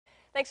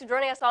Thanks for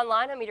joining us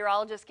online. I'm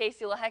meteorologist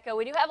Casey Lehecka.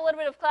 We do have a little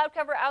bit of cloud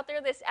cover out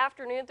there this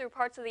afternoon through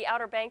parts of the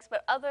Outer Banks,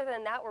 but other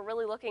than that, we're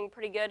really looking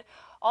pretty good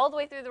all the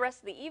way through the rest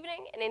of the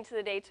evening and into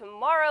the day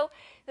tomorrow.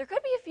 There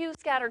could be a few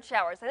scattered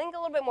showers. I think a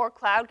little bit more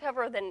cloud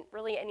cover than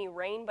really any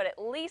rain, but at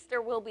least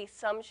there will be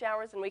some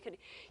showers, and we could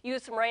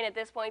use some rain at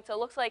this point. So it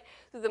looks like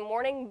through the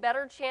morning,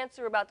 better chance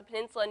through about the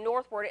peninsula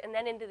northward, and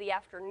then into the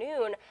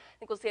afternoon, I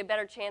think we'll see a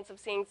better chance of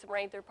seeing some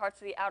rain through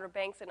parts of the Outer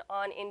Banks and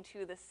on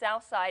into the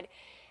south side.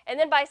 And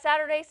then by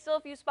Saturday, still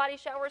a few spotty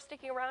showers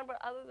sticking around, but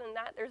other than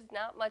that, there's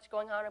not much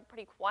going on. A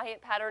pretty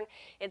quiet pattern.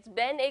 It's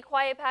been a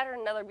quiet pattern.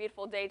 Another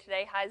beautiful day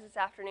today. Highs this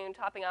afternoon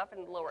topping off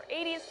in the lower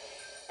 80s.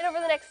 And over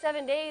the next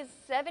 7 days,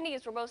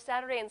 70s for both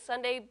Saturday and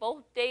Sunday.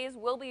 Both days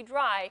will be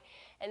dry.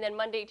 And then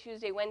Monday,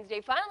 Tuesday,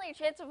 Wednesday, finally a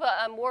chance of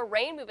more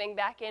rain moving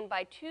back in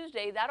by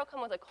Tuesday. That'll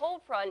come with a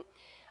cold front.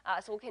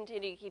 So we'll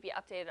continue to keep you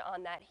updated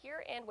on that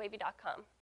here and WAVY.com.